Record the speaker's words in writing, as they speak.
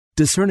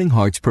Discerning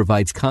Hearts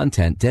provides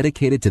content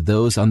dedicated to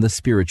those on the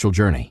spiritual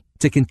journey.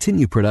 To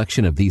continue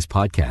production of these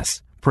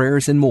podcasts,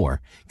 prayers, and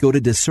more, go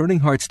to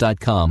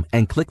discerninghearts.com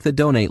and click the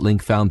donate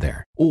link found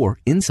there, or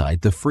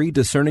inside the free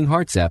Discerning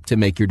Hearts app to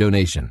make your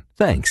donation.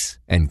 Thanks,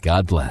 and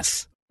God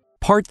bless.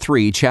 Part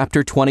 3,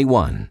 Chapter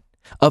 21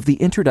 of the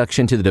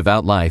Introduction to the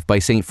Devout Life by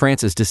St.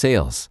 Francis de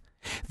Sales.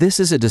 This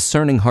is a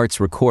Discerning Hearts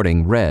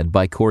recording read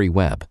by Corey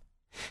Webb.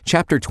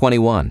 Chapter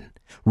 21,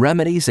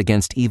 Remedies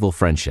Against Evil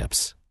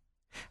Friendships.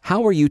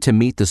 How are you to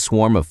meet the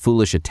swarm of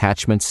foolish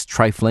attachments,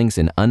 triflings,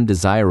 and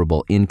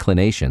undesirable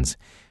inclinations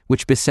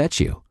which beset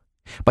you?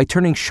 By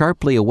turning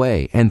sharply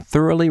away and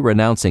thoroughly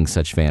renouncing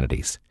such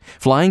vanities,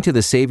 flying to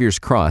the Savior's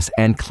cross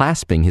and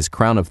clasping his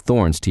crown of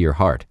thorns to your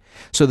heart,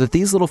 so that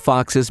these little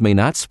foxes may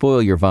not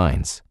spoil your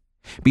vines.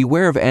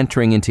 Beware of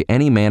entering into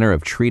any manner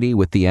of treaty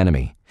with the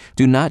enemy.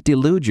 Do not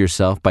delude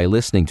yourself by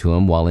listening to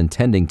him while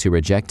intending to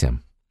reject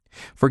him.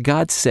 For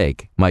God's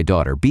sake, my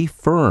daughter, be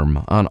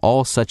firm on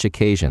all such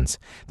occasions.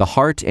 The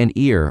heart and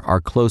ear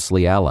are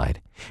closely allied,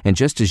 and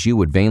just as you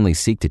would vainly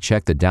seek to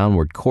check the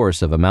downward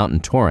course of a mountain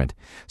torrent,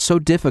 so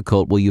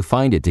difficult will you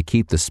find it to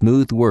keep the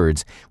smooth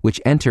words which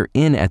enter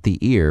in at the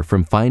ear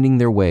from finding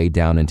their way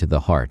down into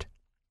the heart.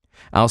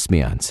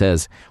 Alcmaeon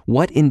says,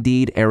 "What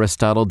indeed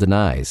Aristotle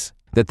denies,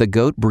 that the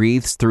goat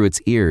breathes through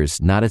its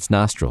ears, not its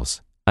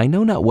nostrils. I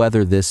know not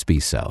whether this be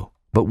so,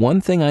 but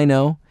one thing I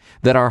know,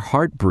 that our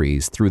heart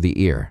breathes through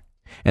the ear,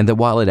 and that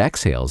while it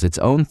exhales its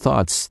own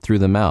thoughts through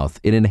the mouth,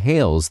 it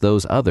inhales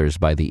those others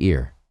by the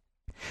ear.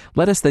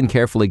 Let us then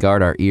carefully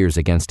guard our ears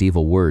against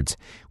evil words,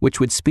 which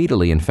would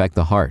speedily infect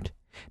the heart.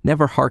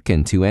 Never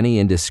hearken to any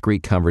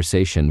indiscreet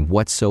conversation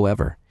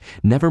whatsoever.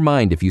 Never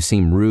mind if you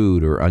seem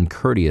rude or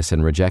uncourteous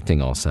in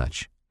rejecting all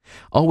such.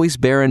 Always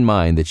bear in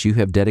mind that you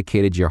have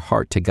dedicated your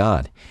heart to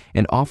God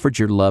and offered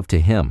your love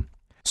to Him,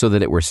 so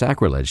that it were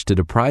sacrilege to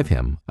deprive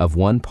Him of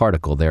one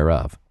particle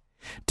thereof.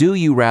 Do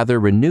you rather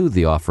renew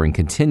the offering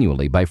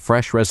continually by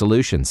fresh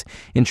resolutions,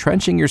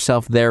 entrenching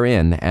yourself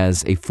therein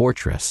as a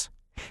fortress.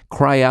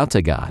 Cry out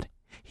to God.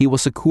 He will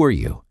succor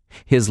you.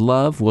 His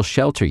love will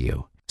shelter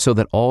you, so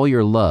that all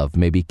your love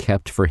may be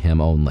kept for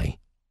Him only.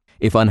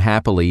 If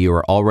unhappily you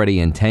are already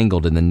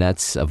entangled in the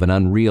nets of an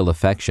unreal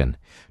affection,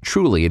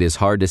 truly it is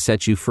hard to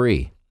set you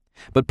free.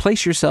 But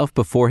place yourself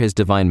before His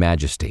divine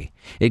majesty.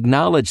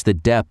 Acknowledge the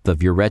depth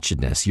of your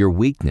wretchedness, your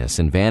weakness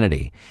and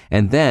vanity,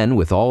 and then,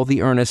 with all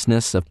the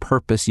earnestness of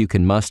purpose you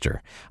can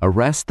muster,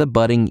 arrest the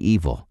budding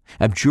evil,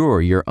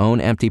 abjure your own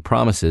empty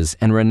promises,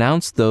 and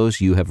renounce those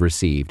you have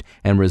received,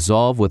 and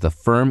resolve with a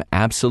firm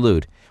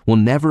absolute will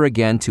never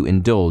again to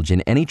indulge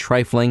in any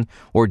trifling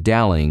or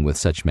dallying with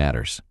such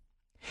matters.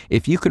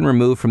 If you can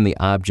remove from the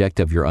object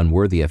of your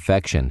unworthy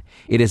affection,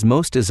 it is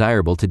most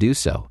desirable to do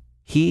so.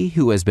 He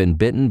who has been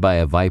bitten by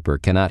a viper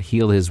cannot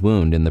heal his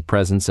wound in the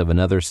presence of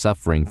another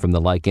suffering from the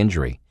like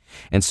injury,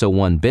 and so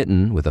one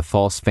bitten with a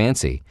false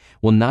fancy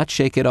will not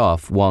shake it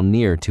off while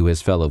near to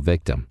his fellow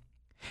victim.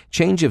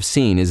 Change of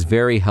scene is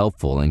very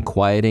helpful in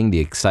quieting the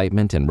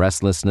excitement and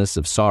restlessness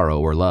of sorrow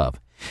or love.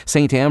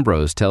 St.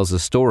 Ambrose tells a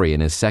story in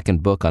his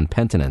second book on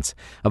penitence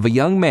of a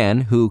young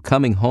man who,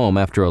 coming home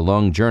after a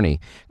long journey,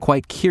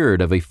 quite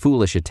cured of a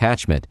foolish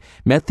attachment,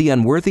 met the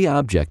unworthy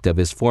object of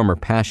his former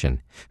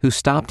passion, who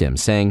stopped him,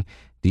 saying,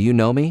 "Do you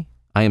know me?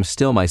 I am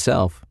still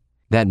myself."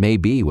 "That may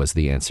be," was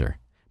the answer,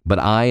 "but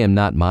I am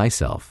not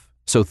myself."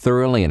 So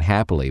thoroughly and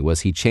happily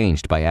was he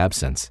changed by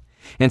absence.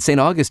 And St.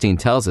 Augustine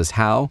tells us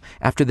how,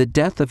 after the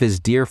death of his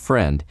dear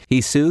friend, he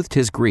soothed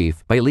his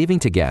grief by leaving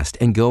Tagaste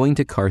and going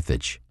to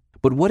Carthage.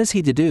 But what is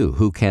he to do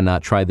who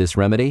cannot try this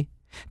remedy?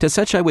 To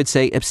such I would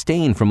say,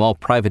 abstain from all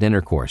private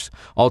intercourse,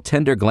 all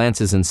tender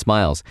glances and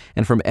smiles,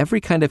 and from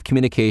every kind of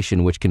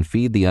communication which can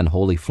feed the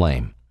unholy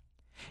flame.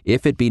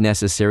 If it be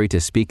necessary to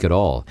speak at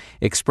all,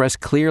 express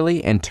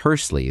clearly and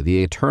tersely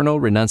the eternal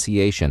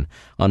renunciation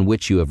on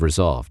which you have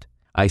resolved.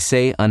 I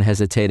say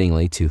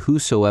unhesitatingly to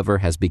whosoever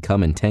has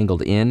become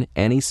entangled in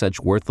any such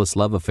worthless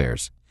love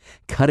affairs,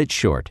 cut it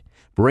short,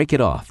 break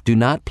it off, do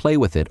not play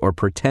with it or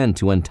pretend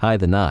to untie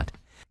the knot.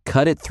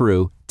 Cut it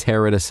through,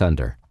 tear it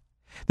asunder.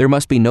 There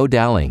must be no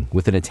dallying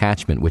with an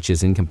attachment which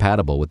is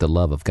incompatible with the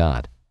love of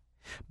God.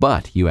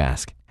 But, you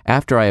ask,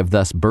 after I have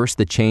thus burst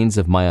the chains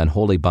of my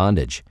unholy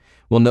bondage,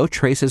 will no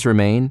traces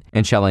remain,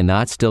 and shall I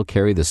not still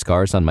carry the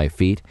scars on my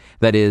feet,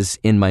 that is,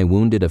 in my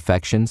wounded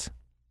affections?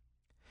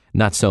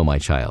 Not so, my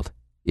child.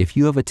 If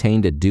you have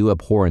attained a due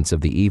abhorrence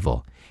of the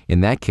evil,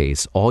 in that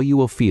case all you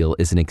will feel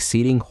is an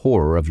exceeding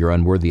horror of your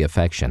unworthy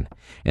affection,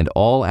 and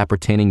all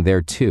appertaining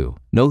thereto.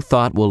 No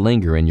thought will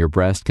linger in your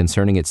breast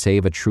concerning it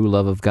save a true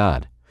love of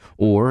God.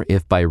 Or,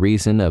 if by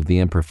reason of the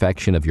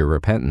imperfection of your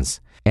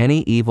repentance,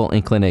 any evil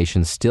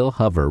inclinations still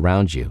hover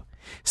round you,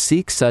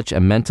 seek such a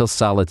mental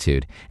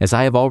solitude as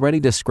I have already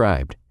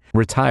described.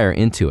 Retire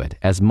into it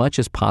as much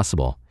as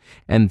possible,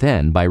 and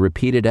then, by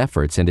repeated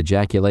efforts and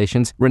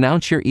ejaculations,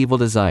 renounce your evil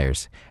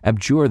desires,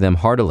 abjure them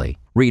heartily,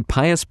 read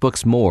pious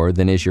books more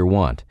than is your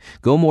wont,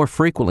 go more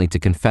frequently to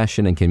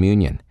confession and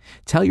communion,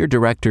 tell your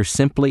director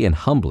simply and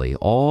humbly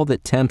all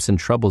that tempts and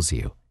troubles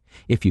you,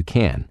 if you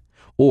can,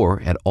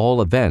 Or, at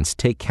all events,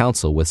 take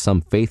counsel with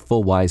some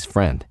faithful, wise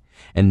friend,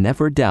 and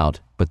never doubt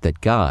but that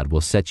God will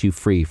set you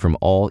free from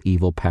all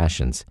evil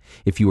passions,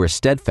 if you are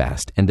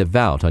steadfast and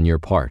devout on your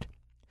part.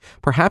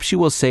 Perhaps you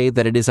will say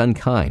that it is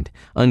unkind,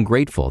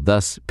 ungrateful,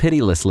 thus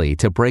pitilessly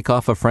to break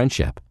off a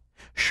friendship.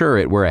 Sure,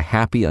 it were a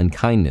happy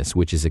unkindness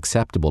which is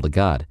acceptable to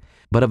God,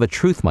 but of a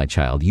truth, my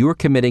child, you are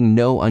committing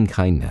no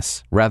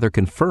unkindness, rather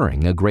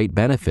conferring a great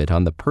benefit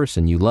on the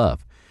person you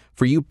love,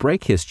 for you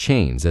break his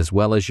chains as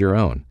well as your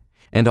own.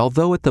 And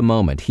although at the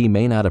moment he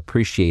may not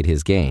appreciate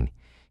his gain,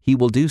 he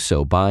will do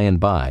so by and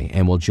by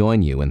and will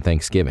join you in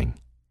thanksgiving.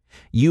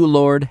 You,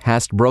 Lord,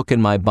 hast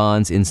broken my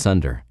bonds in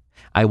sunder.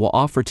 I will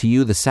offer to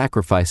you the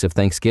sacrifice of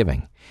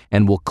thanksgiving,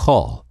 and will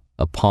call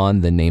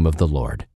upon the name of the Lord.